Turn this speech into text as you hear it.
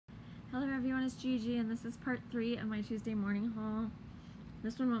Hello everyone, it's Gigi and this is part 3 of my Tuesday morning haul.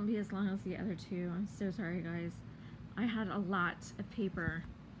 This one won't be as long as the other two. I'm so sorry guys. I had a lot of paper.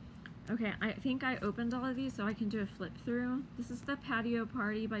 Okay, I think I opened all of these so I can do a flip through. This is the Patio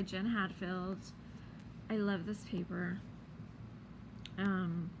Party by Jen Hadfield. I love this paper.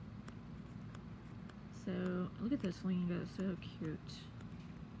 So look at this flamingo, so cute.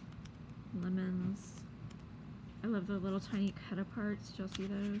 Lemons. I love the little tiny cut aparts. Did y'all see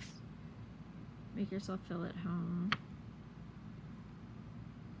those? Make yourself feel at home.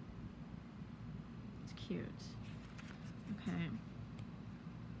 It's cute. Okay.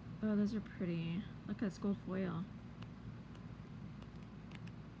 Oh, those are pretty. Look, it's gold foil.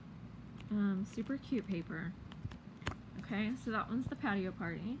 Super cute paper. Okay, so that one's the Patio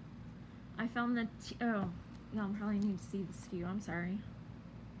Party. I found the oh, y'all probably need to see the SKU. I'm sorry.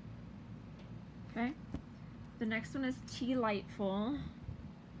 Okay. The next one is Tea Lightful.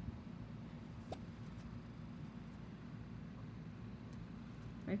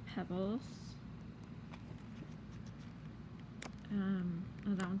 By Pebbles.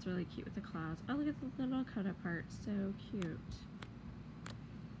 Oh, that one's really cute with the clouds. Oh, look at the little cut apart. So cute.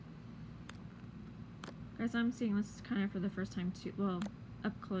 Guys, I'm seeing this kind of for the first time too. Well,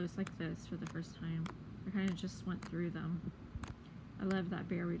 up close like this for the first time. I kind of just went through them. I love that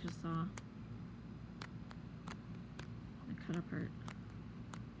bear we just saw. The cut apart.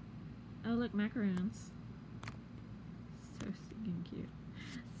 Oh, look, macaroons. So stinking cute.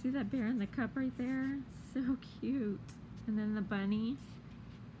 See that bear in the cup right there? So cute. And then the bunny.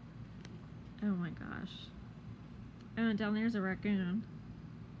 Oh my gosh. Oh, and down there's a raccoon.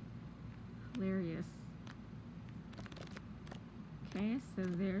 Hilarious. Okay, so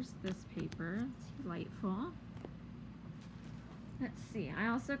there's this paper. It's delightful. Let's see. I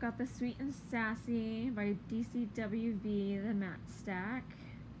also got the Sweet and Sassy by DCWV, the matte stack.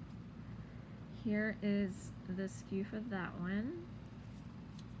 Here is the SKU for that one.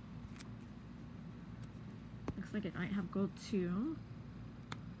 Looks like it might have gold too.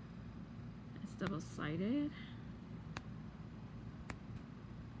 It's double-sided.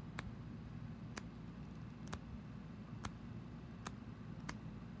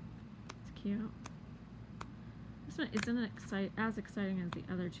 It's cute. This one isn't as exciting as the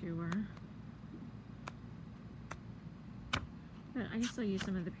other two were. But I can still use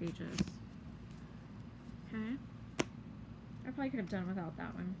some of the pages. Okay. I probably could have done without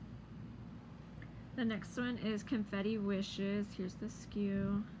that one. The next one is Confetti Wishes. Here's the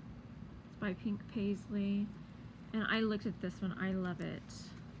SKU. It's by Pink Paisley. And I looked at this one. I love it.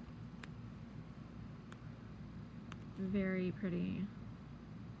 Very pretty.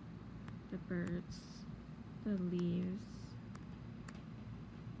 The birds. The leaves.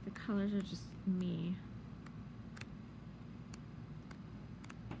 The colors are just me.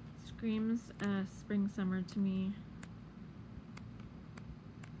 Screams spring summer to me.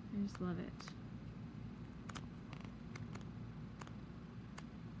 I just love it.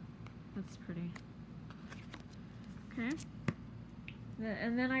 That's pretty. Okay.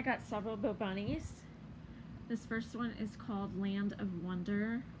 And then I got several Bo Bunnies. This first one is called Land of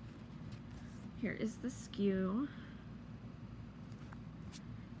Wonder. Here is the SKU.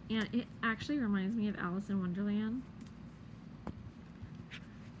 And it actually reminds me of Alice in Wonderland.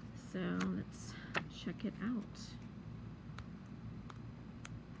 So let's check it out.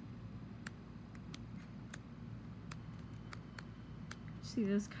 See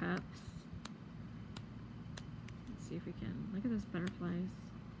those cups? Let's see if we can. Look at those butterflies.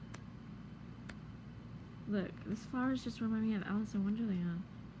 Look, these flowers just remind me of Alice in Wonderland.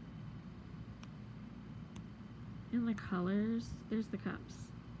 And the colors, there's the cups.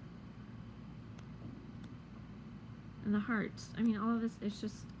 And the hearts. I mean, all of this, it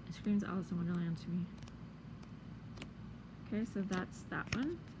screams Alice in Wonderland to me. Okay, so that's that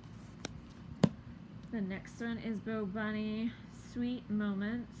one. The next one is Bo Bunny Sweet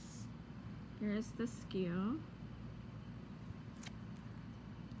Moments. Here's the SKU.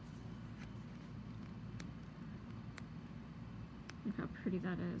 Look how pretty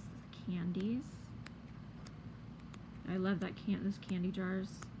that is. The candies. I love that those candy jars.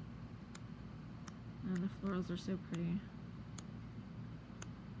 And the florals are so pretty.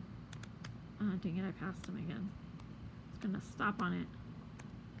 Oh, dang it, I passed them again. It's gonna stop on it.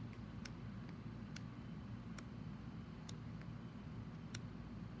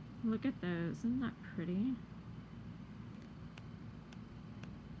 Look at those, isn't that pretty?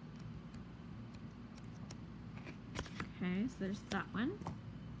 Okay, so there's that one.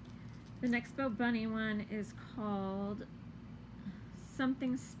 The next Bo Bunny one is called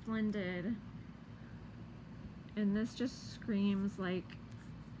Something Splendid. And this just screams like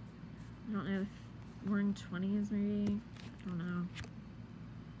I don't know if we're in 20s maybe. I don't know.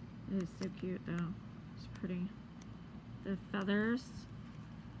 It is so cute though. It's pretty. The feathers.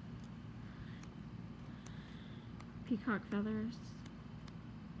 Peacock feathers.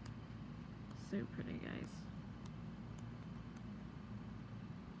 So pretty, guys.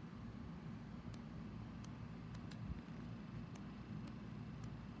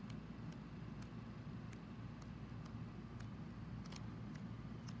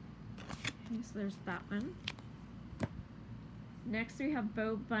 Okay, so there's that one. Next we have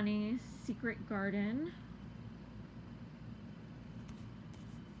Bo Bunny Secret Garden.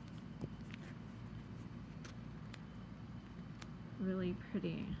 Really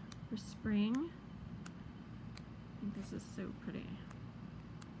pretty for spring. I think this is so pretty.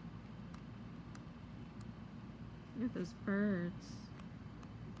 Look at those birds.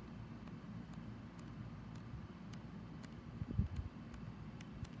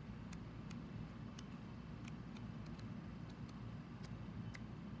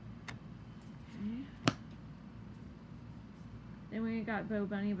 Okay. Then we got Bo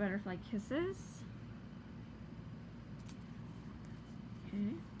Bunny Butterfly Kisses.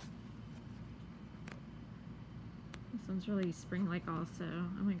 Okay. This one's really spring-like also.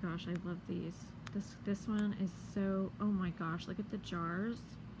 Oh my gosh, I love these. This one is so, oh my gosh, look at the jars.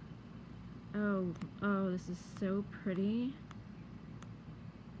 Oh, this is so pretty.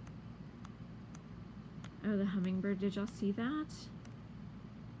 Oh, the hummingbird, did y'all see that?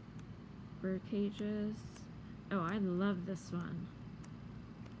 Bird cages. Oh, I love this one.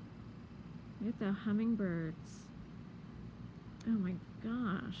 Look at the hummingbirds. Oh my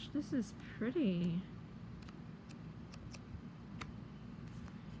gosh, this is pretty.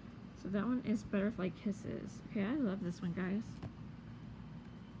 So that one is Butterfly Kisses. Okay, I love this one, guys.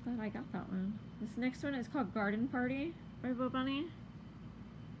 Glad I got that one. This next one is called Garden Party by Bo Bunny.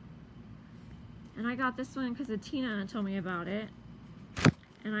 And I got this one because Tina told me about it.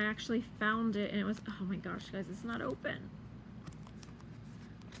 And I actually found it and it was, oh my gosh, guys, it's not open.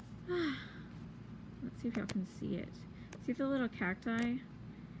 Let's see if y'all can see it. See the little cacti?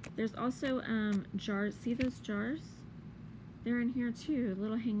 There's also jars. See those jars? They're in here too.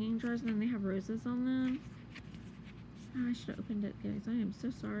 Little hanging jars, and then they have roses on them. Oh, I should have opened it, guys. I am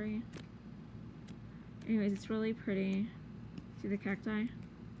so sorry. Anyways, it's really pretty. See the cacti?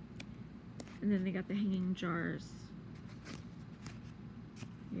 And then they got the hanging jars.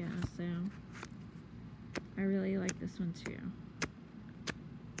 Yeah, so I really like this one too.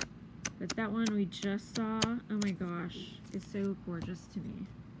 But that one we just saw, oh my gosh, is so gorgeous to me.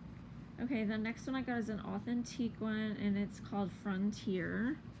 Okay, the next one I got is an authentique one, and it's called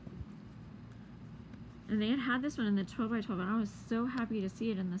Frontier. And they had this one in the 12x12, and I was so happy to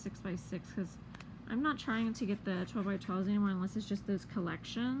see it in the 6x6, because I'm not trying to get the 12x12s anymore unless it's just those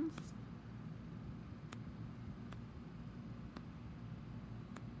collections.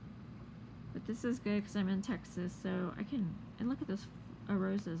 But this is good because I'm in Texas, so I can, and look at those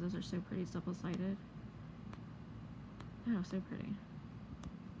roses, those are so pretty, double-sided. Oh, so pretty.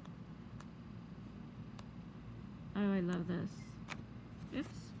 Oh, I love this.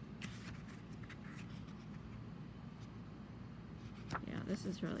 Oops. Yeah, this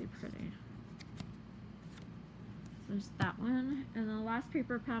is really pretty. So there's that one. And the last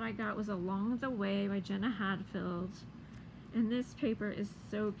paper pad I got was Along the Way by Jenna Hadfield. And this paper is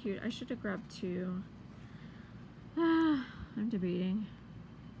so cute. I should have grabbed two. I'm debating.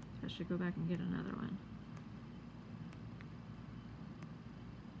 I should go back and get another one.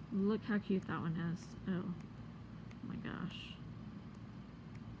 Look how cute that one is. Oh my gosh.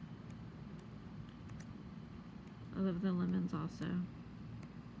 I love the lemons also.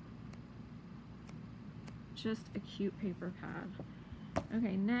 Just a cute paper pad.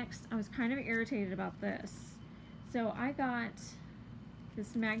 Okay, next, I was kind of irritated about this. So I got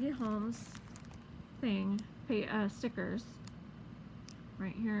this Maggie Holmes thing, stickers.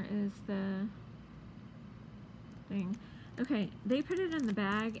 Right here is the thing. Okay, they put it in the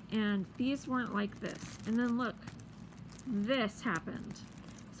bag and these weren't like this. And then look, this happened.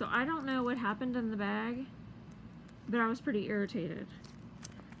 So I don't know what happened in the bag, but I was pretty irritated.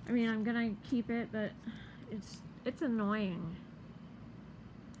 I mean, I'm gonna keep it, but it's annoying.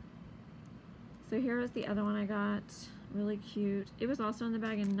 So here is the other one I got, really cute. It was also in the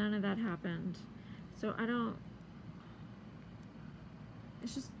bag and none of that happened. So I don't,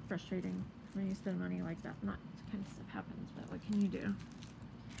 it's just frustrating when you spend money like that. Not kind of stuff happens, but what can you do?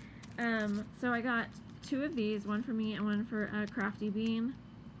 So I got two of these, one for me and one for Crafty Bean.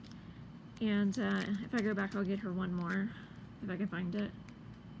 And if I go back, I'll get her one more, if I can find it.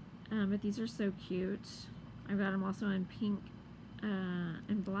 But these are so cute. I've got them also in pink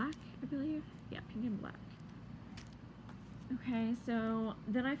and black, I believe. pink and black. Okay, so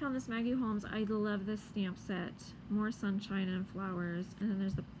then I found this Maggie Holmes. I love this stamp set. More sunshine and flowers. And then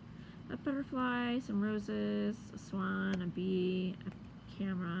there's a butterfly, some roses, a swan, a bee, a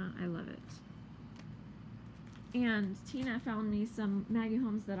camera. I love it. And Tina found me some Maggie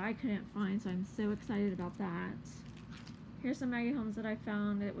Holmes that I couldn't find, so I'm so excited about that. Here's some Maggie Holmes that I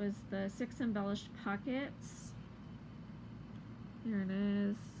found. It was the 6 embellished pockets. Here it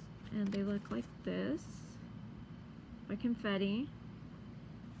is. And they look like this. By confetti.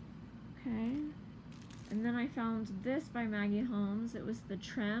 Okay. And then I found this by Maggie Holmes. It was the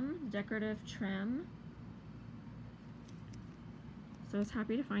trim, decorative trim. So I was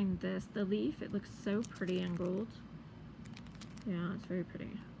happy to find this. The leaf, it looks so pretty in gold. Yeah, it's very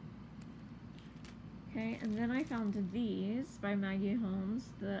pretty. Okay, and then I found these by Maggie Holmes.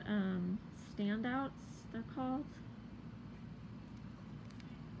 The standouts, they're called.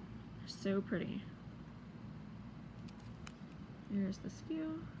 They're so pretty. Here's the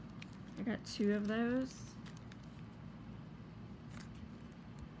skew. I got 2 of those.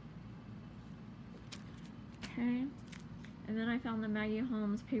 Okay. And then I found the Maggie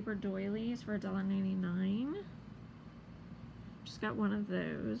Holmes paper doilies for $1.99. Just got 1 of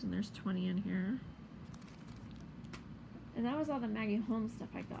those, and there's 20 in here. And that was all the Maggie Holmes stuff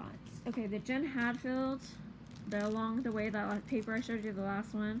I got. Okay, the Jen Hadfield, the Along the Way, that paper I showed you the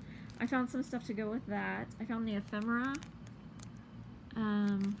last one. I found some stuff to go with that. I found the ephemera.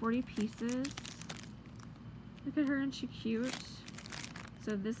 40 pieces. Look at her, and she's cute.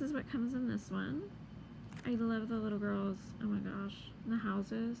 So this is what comes in this one. I love the little girls. Oh my gosh. And the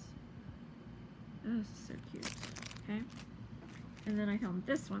houses. Oh, this is so cute. Okay. And then I found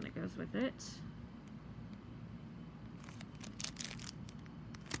this one that goes with it.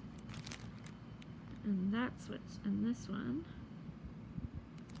 And that's what's in this one.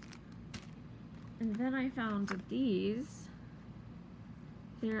 And then I found these.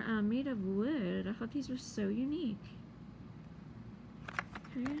 They're made of wood. I thought these were so unique.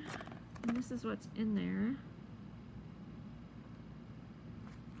 Okay, and this is what's in there.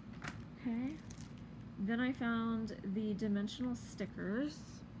 Okay, then I found the dimensional stickers.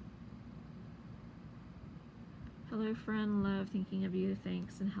 Hello friend, love, thinking of you,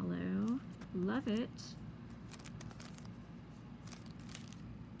 thanks, and hello. Love it.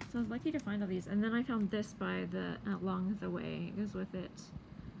 So I was lucky to find all these. And then I found this by the Along the Way. It goes with it.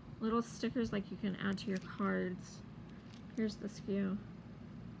 Little stickers like you can add to your cards. Here's the skew.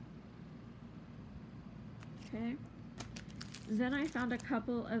 Okay. Then I found a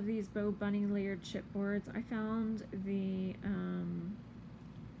couple of these Bo Bunny layered chipboards. I found the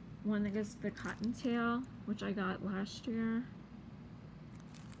one that goes to the cottontail, which I got last year.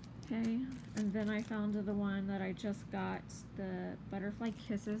 Okay, and then I found the one that I just got, the Butterfly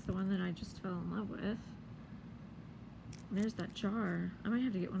Kisses, the one that I just fell in love with. There's that jar. I might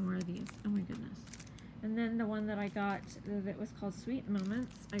have to get one more of these. Oh my goodness. And then the one that I got that was called Sweet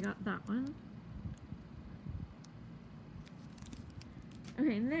Moments, I got that one.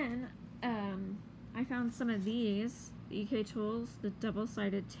 Okay, and then I found some of these, the EK Tools, the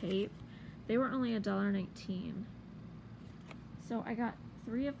double-sided tape. They were only $1.19. So I got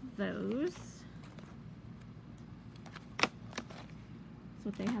 3 of those. That's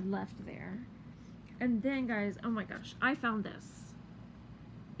what they had left there. And then, guys, oh my gosh, I found this.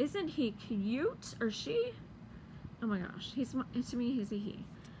 Isn't he cute? Or she? Oh my gosh, to me, he's a he.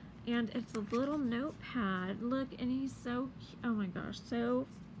 And it's a little notepad. Look, and he's so, oh my gosh, so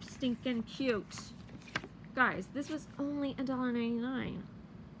stinking cute. Guys, this was only $1.99.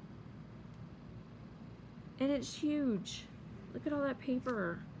 And it's huge. Look at all that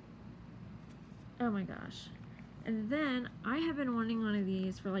paper. Oh my gosh. And then I have been wanting one of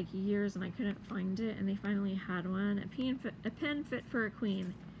these for like years and I couldn't find it, and they finally had one. A pen fit for a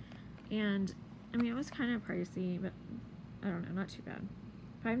queen. And I mean, it was kind of pricey, but I don't know, not too bad.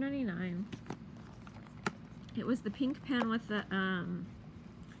 $5.99. It was the pink pen with the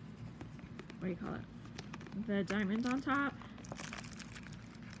what do you call it? The diamond on top.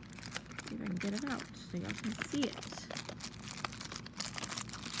 See if I can get it out so y'all can see it.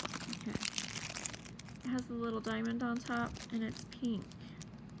 Okay. It has the little diamond on top and it's pink.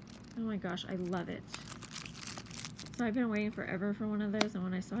 Oh my gosh, I love it. So I've been waiting forever for one of those, and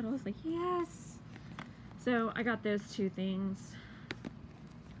when I saw it I was like, yes! So I got those 2 things.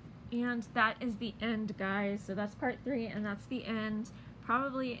 And that is the end, guys. So that's part 3, and that's the end.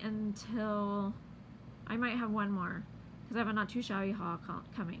 Probably until I might have one more, because I have a Not Too Shabby haul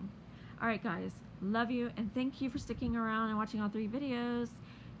coming. Alright guys, love you, and thank you for sticking around and watching all 3 videos.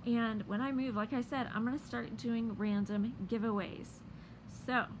 And when I move, like I said, I'm going to start doing random giveaways.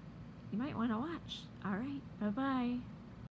 So, you might want to watch. All right, bye-bye.